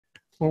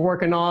we're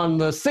working on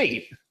the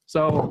seat.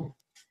 So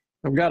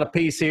I've got a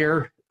piece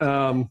here.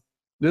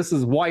 This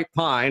is white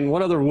pine.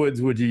 What other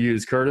woods would you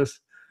use, Curtis?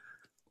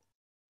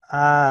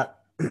 I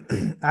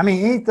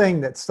mean, anything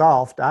that's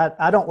soft.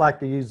 I don't like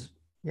to use,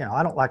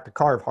 I don't like to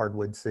carve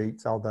hardwood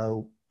seats,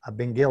 although I've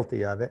been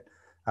guilty of it.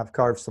 I've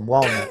carved some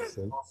walnut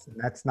seats, and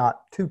that's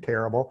not too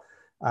terrible.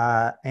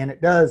 And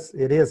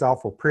it is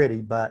awful pretty,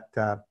 but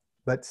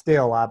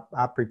still,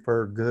 I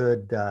prefer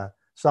good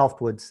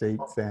softwood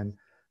seats, and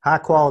high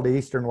quality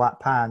Eastern white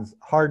pine's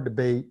hard to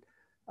beat.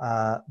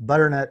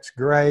 Butternut's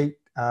great.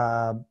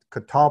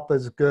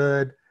 Catalpa's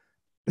good.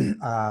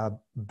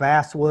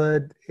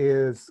 Basswood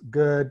is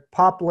good.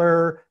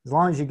 Poplar, as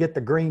long as you get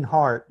the green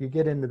heart, you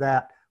get into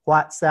that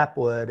white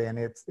sapwood, and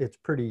it's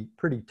pretty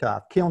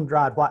tough. Kiln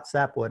dried white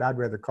sapwood, I'd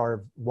rather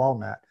carve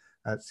walnut.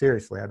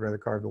 Seriously, I'd rather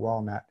carve the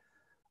walnut.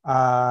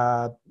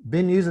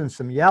 Been using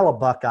some yellow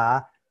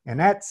buckeye, and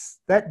that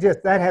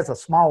has a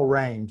small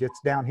range. It's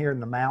down here in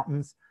the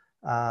mountains.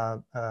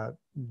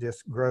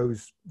 Just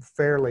grows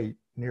fairly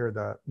near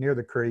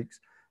the creeks.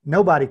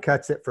 Nobody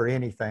cuts it for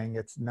anything.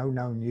 It's no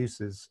known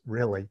uses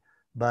really,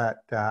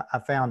 but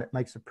I found it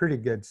makes a pretty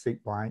good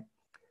seat blank.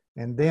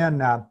 And then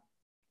a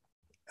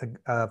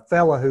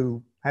fella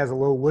who has a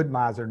little wood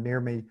miser near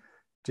me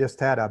just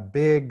had a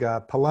big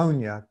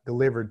Polonia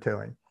delivered to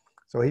him.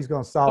 So he's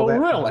going to solve that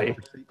really?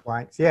 for seat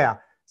blanks. Yeah.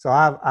 So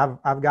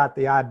I've got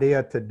the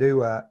idea to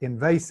do a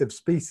invasive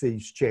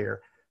species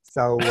chair.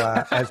 So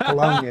as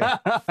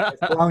Polonia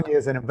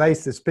is an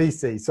invasive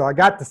species. So I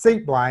got the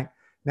seat blank.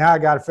 Now I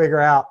got to figure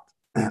out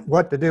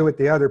what to do with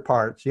the other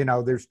parts.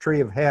 There's tree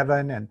of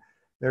heaven, and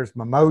there's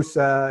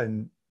mimosa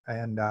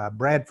and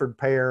Bradford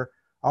pear,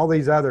 all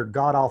these other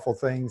god awful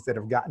things that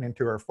have gotten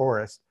into our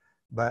forest.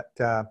 But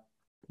at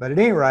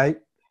any rate,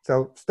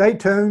 so stay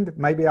tuned.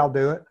 Maybe I'll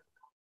do it.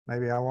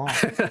 Maybe I won't.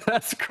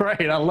 That's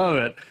great. I love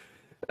it.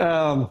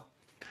 So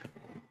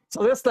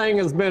this thing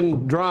has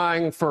been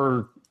drying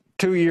for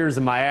 2 years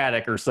in my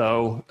attic or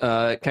so.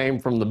 It came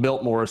from the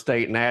Biltmore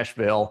estate in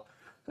Asheville,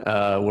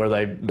 where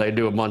they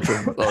do a bunch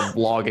of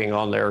logging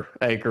on their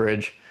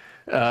acreage.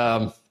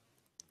 So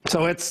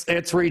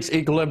it's reached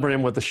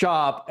equilibrium with the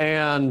shop,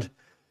 and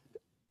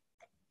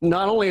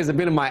not only has it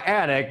been in my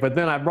attic, but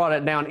then I brought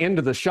it down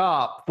into the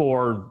shop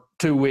for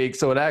 2 weeks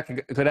so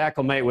it could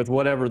acclimate with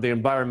whatever the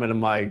environment in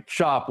my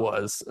shop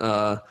was,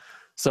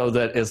 so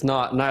that it's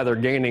neither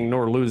gaining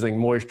nor losing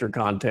moisture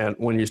content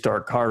when you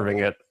start carving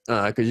it,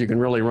 because you can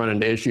really run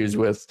into issues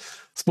with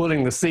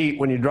splitting the seat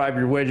when you drive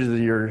your wedges of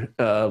your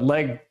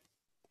leg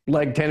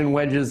tenon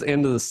wedges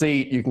into the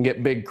seat. You can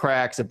get big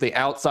cracks if the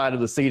outside of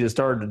the seat has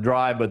started to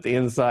dry, but the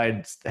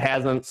inside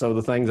hasn't, so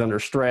the thing's under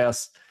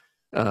stress.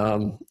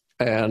 And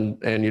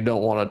you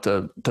don't want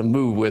it to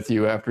move with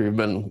you after you've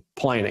been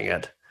planing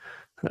it.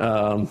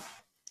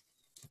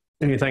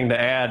 Anything to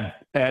add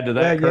to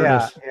that,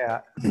 Curtis?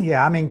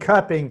 Yeah. I mean,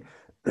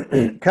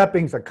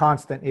 cupping's a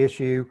constant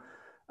issue.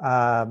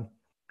 To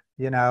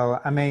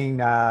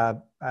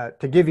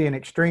give you an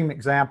extreme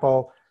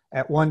example,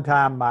 at one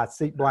time my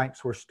seat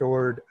blanks were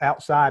stored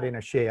outside in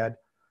a shed,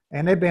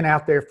 and they've been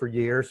out there for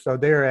years. So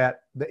they're at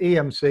the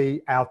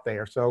EMC out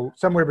there. So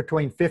somewhere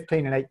between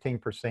 15 and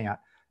 18%.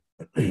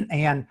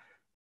 And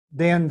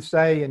then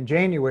say in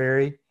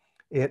January,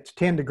 it's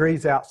 10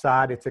 degrees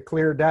outside. It's a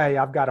clear day.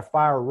 I've got a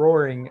fire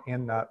roaring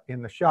in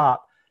the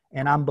shop,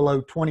 and I'm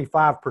below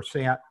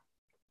 25%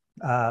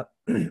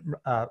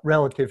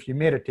 relative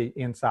humidity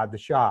inside the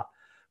shop.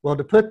 Well,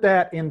 to put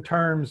that in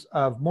terms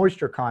of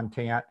moisture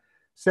content,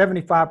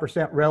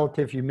 75%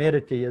 relative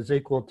humidity is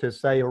equal to,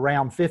 say,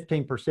 around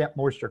 15%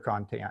 moisture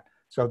content.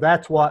 So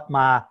that's what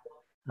my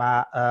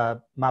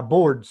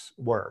boards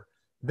were.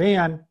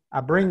 Then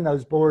I bring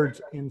those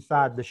boards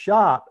inside the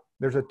shop.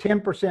 There's a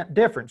 10%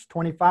 difference.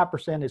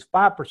 25% is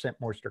 5%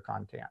 moisture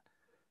content.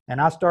 And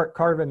I start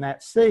carving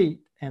that seat,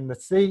 and the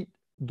seat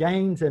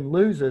gains and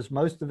loses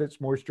most of its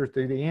moisture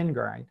through the end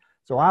grain.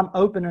 So I'm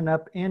opening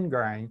up end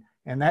grain,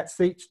 and that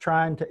seat's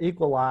trying to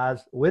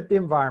equalize with the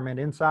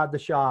environment inside the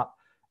shop,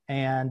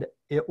 and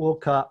it will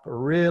cup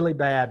really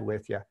bad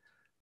with you.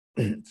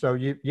 So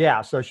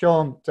show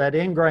them that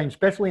end grain,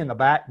 especially in the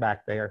back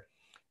there,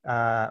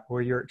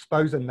 where you're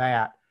exposing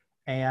that,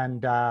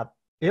 and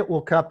it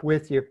will cup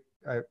with you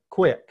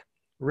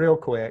real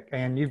quick,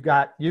 and you've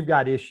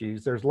got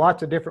issues. There's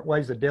lots of different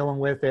ways of dealing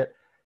with it.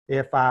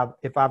 If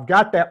I've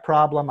got that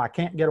problem, I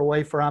can't get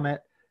away from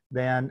it,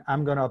 then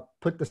I'm going to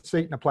put the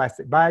seat in a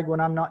plastic bag when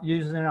I'm not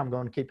using it. I'm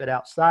going to keep it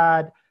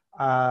outside.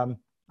 I'm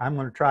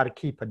going to try to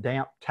keep a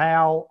damp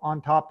towel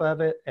on top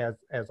of it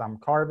as I'm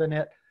carving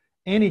it.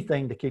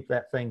 Anything to keep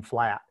that thing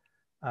flat,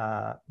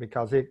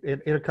 because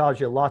it'll cause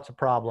you lots of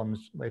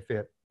problems if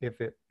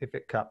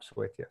it cups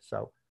with you.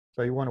 So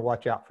you want to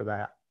watch out for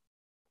that.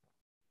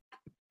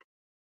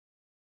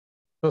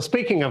 So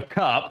speaking of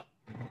cup,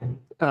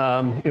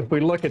 if we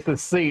look at the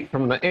seat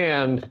from the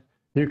end,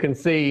 you can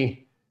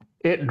see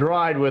it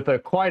dried with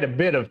quite a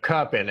bit of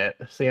cup in it.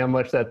 See how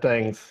much that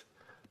thing's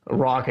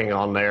rocking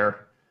on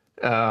there.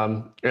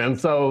 And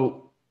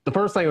so the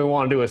first thing we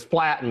want to do is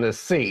flatten this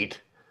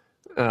seat.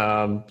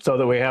 so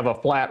that we have a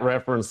flat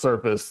reference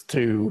surface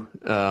to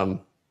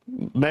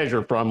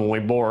measure from when we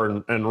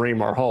bore and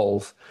ream our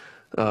holes.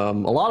 A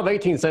lot of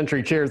 18th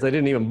century chairs, they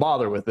didn't even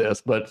bother with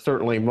this, but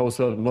certainly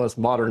most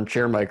modern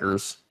chair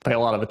makers pay a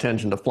lot of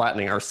attention to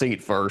flattening our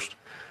seat first.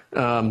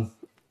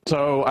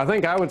 So I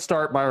think I would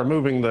start by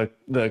removing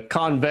the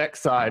convex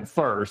side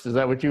first. Is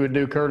that what you would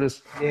do,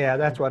 Curtis? Yeah,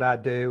 that's what I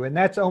do. And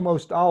that's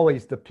almost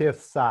always the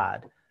pith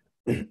side.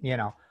 You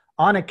know,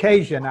 on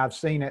occasion I've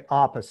seen it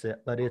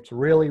opposite, but it's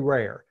really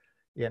rare,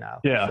 you know.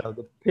 Yeah. So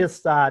the pith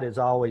side is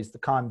always the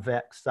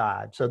convex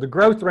side. So the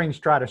growth rings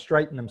try to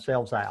straighten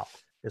themselves out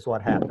is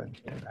what happens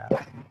in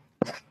that.